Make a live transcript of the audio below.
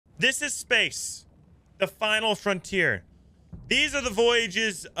This is space. The final frontier. These are the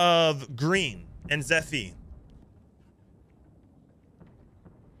voyages of Green and Zephy.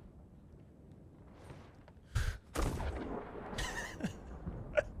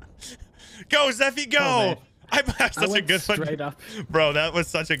 Go, Zephy, go! Oh, I have such a good straight one. up. Bro, that was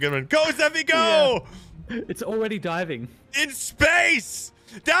such a good one. Go, Zephy, go! Yeah. It's already diving. In space!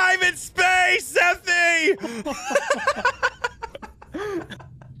 Dive in space, Zephy!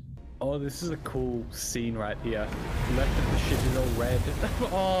 Oh, this is a cool scene right here. Left of the ship is all red.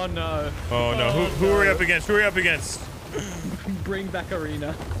 Oh no. Oh no, who are we up against? Who are we up against? Bring back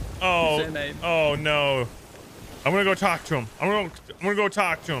Arena. Oh, What's their name? oh no. I'm gonna go talk to him. I'm gonna go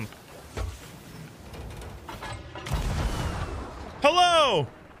talk to him. Hello!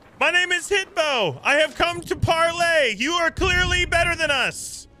 My name is Hitbo. I have come to parlay. You are clearly better than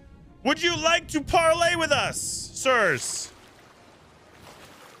us. Would you like to parlay with us, sirs?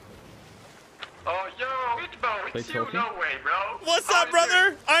 Oh, yo, Hitbo, it's you, no way, bro. What's up,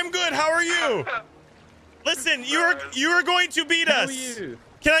 brother? I'm good. How are you? Listen, you are going to beat us. How are you?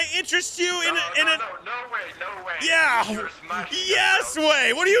 Can I interest you in a? No way, no way. Yeah. Yes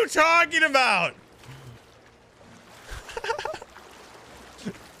way. What are you talking about?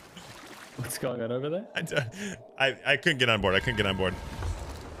 What's going on over there? I couldn't get on board. I couldn't get on board.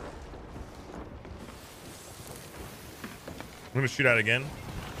 I'm gonna shoot out again.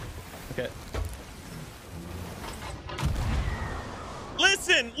 Okay.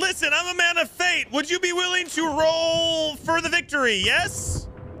 Listen, I'm a man of fate. Would you be willing to roll for the victory? Yes?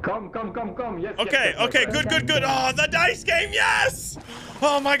 Come. Yes. Okay, yes, okay, good. Oh, the dice game, yes!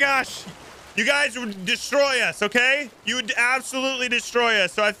 Oh my gosh. You guys would destroy us, okay? You would absolutely destroy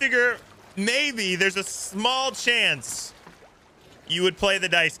us. So I figure maybe there's a small chance you would play the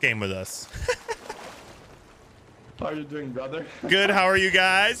dice game with us. How are you doing, brother? Good, how are you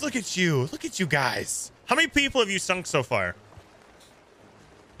guys? Look at you guys. How many people have you sunk so far?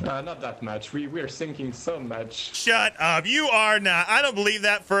 Not that much. We're sinking so much. Shut up. You are not. I don't believe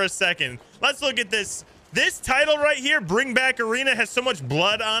that for a second. Let's look at this. This title right here, Bring Back Arena, has so much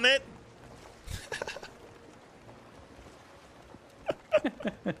blood on it.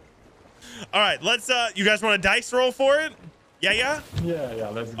 All right, let's you guys want a dice roll for it? Yeah,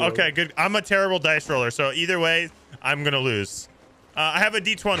 let's go. okay, good. I'm a terrible dice roller, so either way I'm gonna lose. I have a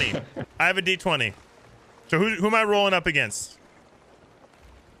d20. I have a d20. So who am I rolling up against?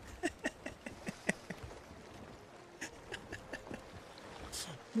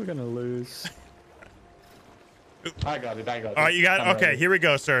 We're gonna lose. I got it. All right, you got it. Okay, here we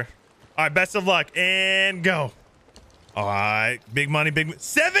go, sir. All right, best of luck and go. All right, big money,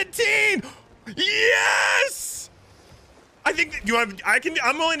 17. Yes. I think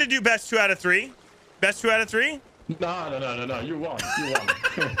I'm willing to do best 2 out of 3. Best 2 out of 3. No. You won.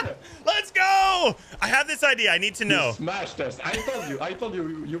 Let's go. I have this idea. I need to know. You smashed us. I told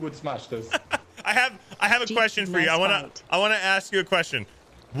you you would smash us. I have a question for you. I want to ask you a question.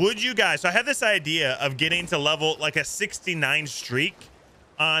 Would you guys, so I have this idea of getting to level like a 69 streak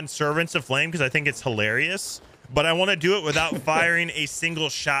on Servants of Flame because I think it's hilarious, but I want to do it without firing a single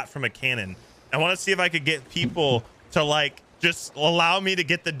shot from a cannon. I want to see if I could get people to like just allow me to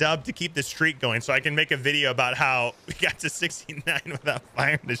get the dub to keep the streak going so I can make a video about how we got to 69 without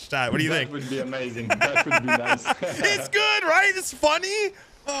firing a shot. What do you think? That would be amazing. That would be nice. It's good, right? It's funny.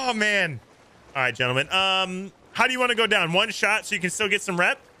 Oh man. All right, gentlemen. How do you want to go down? 1 shot so you can still get some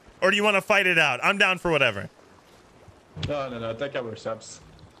rep? Or do you want to fight it out? I'm down for whatever. No. Take our subs.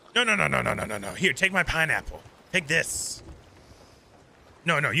 No. Here, take my pineapple. Take this.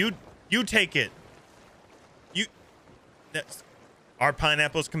 No. You take it. Our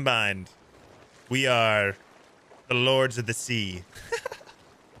pineapples combined. We are the lords of the sea.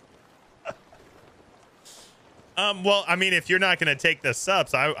 Well, I mean, if you're not going to take the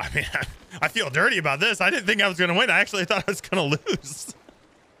subs, I mean, I feel dirty about this. I didn't think I was going to win. I actually thought I was going to lose.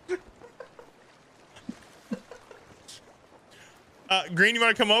 Green, you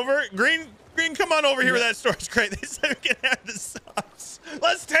want to come over? Green, come on over here with that storage crate. They said we can have the subs.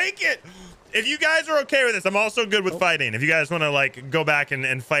 Let's take it. If you guys are okay with this, I'm also good with fighting. If you guys want to like go back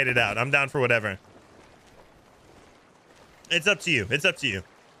and fight it out, I'm down for whatever. It's up to you. It's up to you.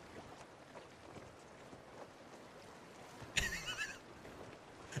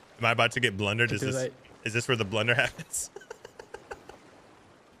 Am I about to get blundered? Is this where the blunder happens?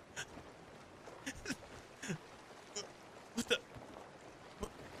 What the?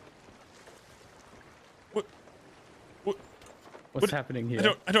 What's happening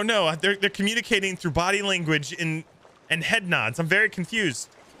here? I don't know. They're communicating through body language and head nods. I'm very confused.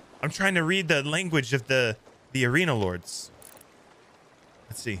 I'm trying to read the language of the arena lords.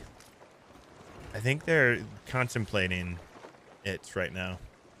 Let's see. I think they're contemplating it right now.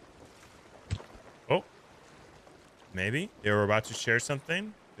 Oh, maybe they were about to share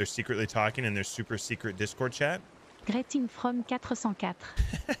something. They're secretly talking in their super secret Discord chat. Greeting from 404.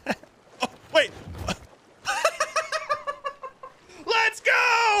 Oh, wait. Let's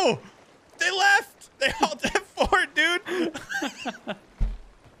go. They left. They all left for it, dude.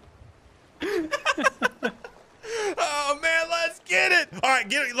 Oh man, let's get it. All right,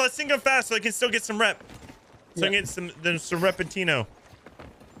 get it. Let's sync them fast so I can still get some rep. So I can get some repentino.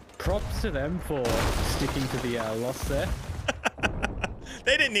 Props to them for sticking to the loss there.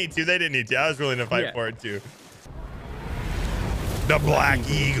 They didn't need to. They didn't need to. I was willing to fight for it too. The Black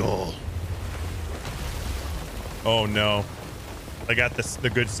Eagle. Oh no. I got the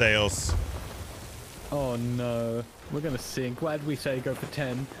good sails. Oh no. We're gonna sink. Why did we say go for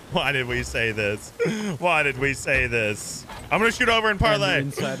 10? Why did we say this? Why did we say this? I'm gonna shoot over and parlay.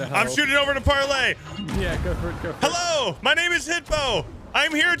 I'm shooting over to parlay. Yeah, go for it. Go for Hello, my name is Hitbo.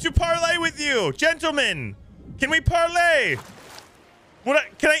 I'm here to parlay with you, gentlemen. Can we parlay? Can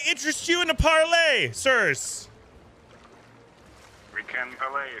I interest you in a parlay, sirs? We can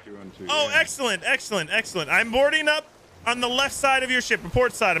parlay if you want to. Oh, yeah. Excellent, excellent, excellent. I'm boarding up on the left side of your ship,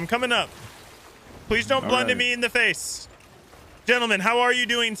 port side. I'm coming up. Please don't blunder me in the face. Gentlemen, how are you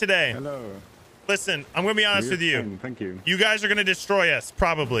doing today? Hello. Listen, I'm going to be honest with you. Fine, thank you. You guys are going to destroy us,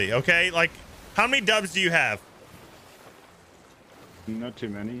 probably, okay? Like, how many dubs do you have? Not too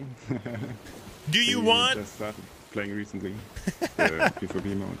many. Do you We want... just started playing recently.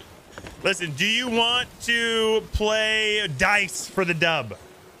 P4P mode. Listen, do you want to play dice for the dub?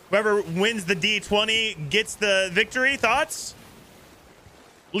 Whoever wins the D20 gets the victory. Thoughts?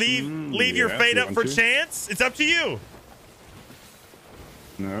 Leave your fate up for chance. It's up to you.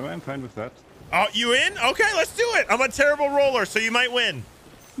 No, I'm fine with that. Oh, you in? Okay, let's do it. I'm a terrible roller, so you might win.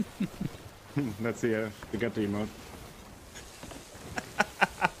 Let's see if we get the emote.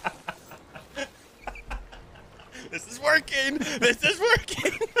 This is working. This is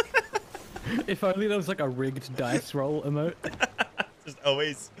working. If only there was like a rigged dice roll emote. Just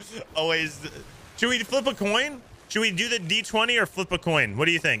always. Should we flip a coin? Should we do the D20 or flip a coin? What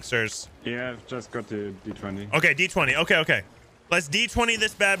do you think, sirs? Yeah, I've just got the D20. Okay, D20. Okay. Let's D20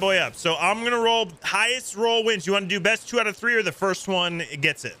 this bad boy up. So I'm going to roll highest roll wins. You want to do best 2 out of 3 or the first one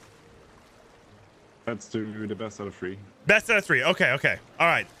gets it? Let's do the best out of 3. Best out of 3. Okay. All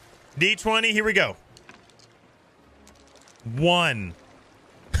right. D20, here we go. 1.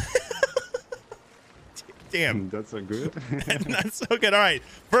 Damn. That's so good. That's so good. All right.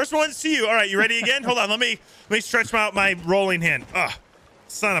 First one's to you. All right. You ready again? Hold on. Let me stretch out my rolling hand. Ugh.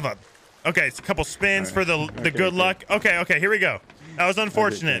 Son of a. Okay. It's a couple spins for the good luck. Okay. Here we go. That was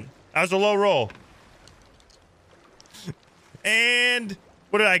unfortunate. That was a low roll. And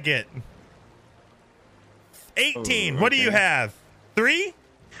what did I get? 18. What do you have? 3?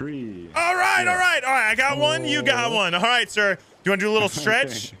 3. All right. I got one. You got one. All right, sir. Do you want to do a little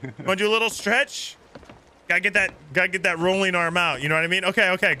stretch? You want to do a little stretch? Gotta get that rolling arm out. You know what I mean?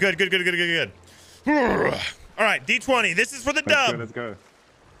 Okay. Good. All right, D20. This is for the dub. Let's go.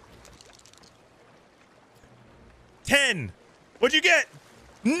 10. What'd you get?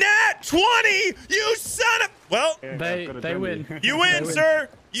 Nat 20. You son of. Well, they win. You win, sir.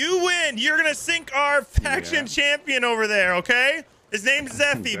 You win. You're gonna sink our faction champion over there. Okay. His name's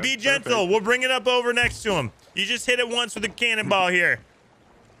Zeffy. Be gentle. Perfect. We'll bring it up over next to him. You just hit it once with a cannonball here.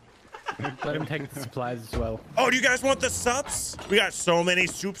 Let him take the supplies as well. Oh, do you guys want the sups? We got so many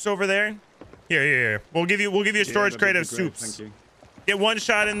soups over there. Here. We'll give you a storage crate of soups. Thank you. Get one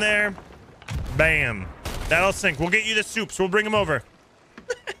shot in there. Bam. That'll sink. We'll get you the soups. We'll bring them over.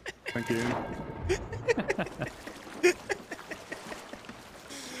 Thank you.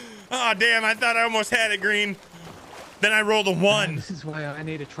 Oh, damn. I thought I almost had it, Green. Then I rolled a 1. This is why I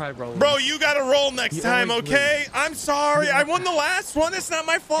need to try rolling. Bro, you got to roll next time, okay? I'm sorry. I won the last one. It's not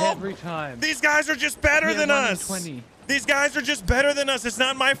my fault. Every time. These guys are just better than us. 20. These guys are just better than us. It's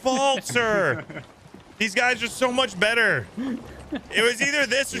not my fault, sir. These guys are so much better. It was either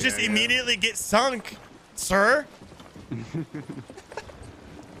this or just immediately get sunk, sir.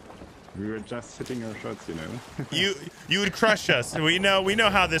 We were just hitting our shots, you know. You would crush us. We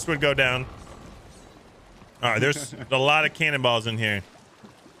know how this would go down. All right, there's a lot of cannonballs in here.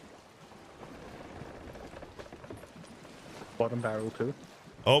 Bottom barrel too.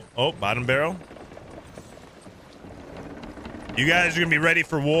 Oh, bottom barrel. You guys are gonna be ready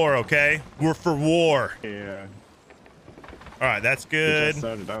for war, okay? We're for war. Yeah. All right, that's We good. just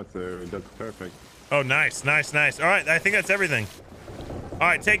started out, so that's perfect. Oh, nice. All right, I think that's everything. All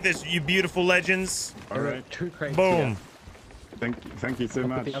right, take this, you beautiful legends. All right, 2 crates. Boom. Thank you so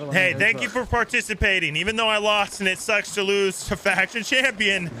much. Hey, thank you for participating. Even though I lost and it sucks to lose to faction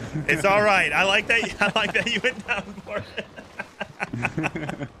champion, it's all right. I like that. I like that you went down for it.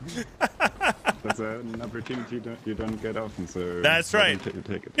 That's an opportunity you don't get often, so that's right. Take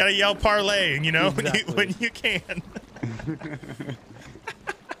it. Gotta yell parlay, you know, Exactly. when you can.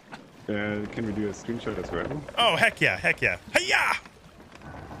 Can we do a screenshot as well? Oh, heck yeah, heck yeah. Hey-ya!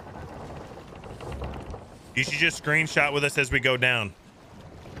 You should just screenshot with us as we go down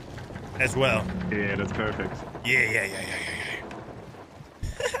as well. Yeah, that's perfect. Yeah.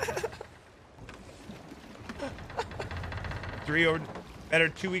 3 or better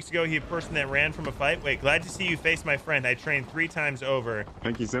 2 weeks ago, he a person that ran from a fight. Wait, glad to see you face my friend. I trained 3 times over.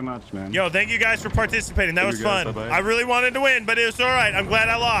 Thank you so much, man. Yo, thank you guys for participating. That Thank was you guys. fun. Bye-bye. I really wanted to win, but it was all right. I'm glad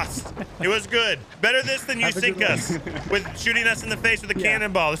I lost. It was good. Better this than you Have a sink good us with shooting us in the face with a Yeah.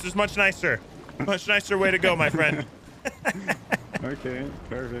 cannonball. This is much nicer. Much nicer way to go, my friend. Okay,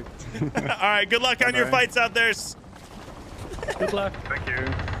 perfect. All right, good luck on your Bye-bye. fights out there. Good luck. Thank you.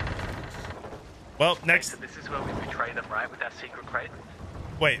 Well, next. So this is where we betray them, right? With our secret crate?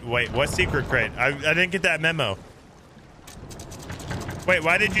 Wait, what secret crate? I didn't get that memo. Wait,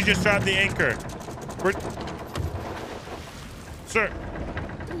 why did you just drop the anchor? Sir,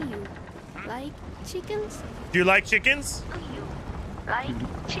 Do you like chickens? do you like chickens? Do you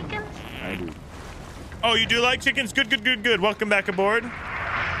like chickens? I do. Oh, you do like chickens? Good. Welcome back aboard.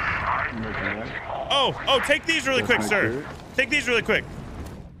 Oh, take these really quick, sir. Take these really quick.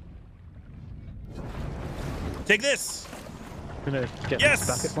 Take this. I'm gonna get Yes!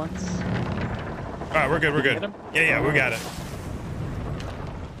 this back at once. All right, we're good. Did you get 'em? Yeah, we got it.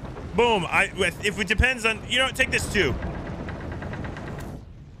 Boom. If it depends on, you know what, take this too.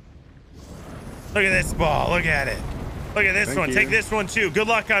 Look at this ball. Look at it. Look at this Thank one. you. Take this one too. Good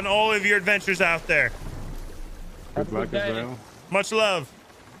luck on all of your adventures out there. Good luck as well. Much love.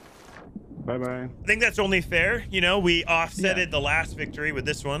 Bye-bye. I think that's only fair. You know, we offsetted the last victory with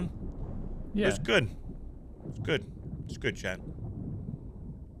this one. Yeah. It was good. It's good, chat.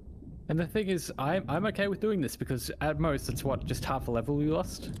 And the thing is, I'm okay with doing this because at most it's what, just half a level we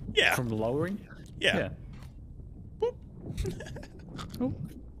lost? Yeah. From lowering? Yeah. Oh.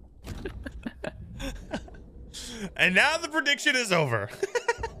 And now the prediction is over.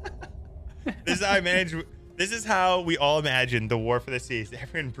 This is how I manage. This is how we all imagine the war for the seas.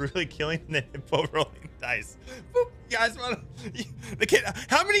 Everyone brutally killing and then hippo rolling dice. Boop. You guys want to?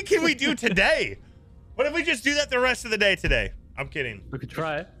 How many can we do today? What if we just do that the rest of the day today? I'm kidding. We could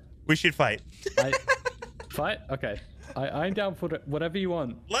try it. We should fight. Fight? Okay. I'm down for whatever you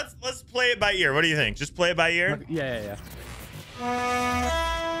want. Let's play it by ear. What do you think? Just play it by ear. Yeah.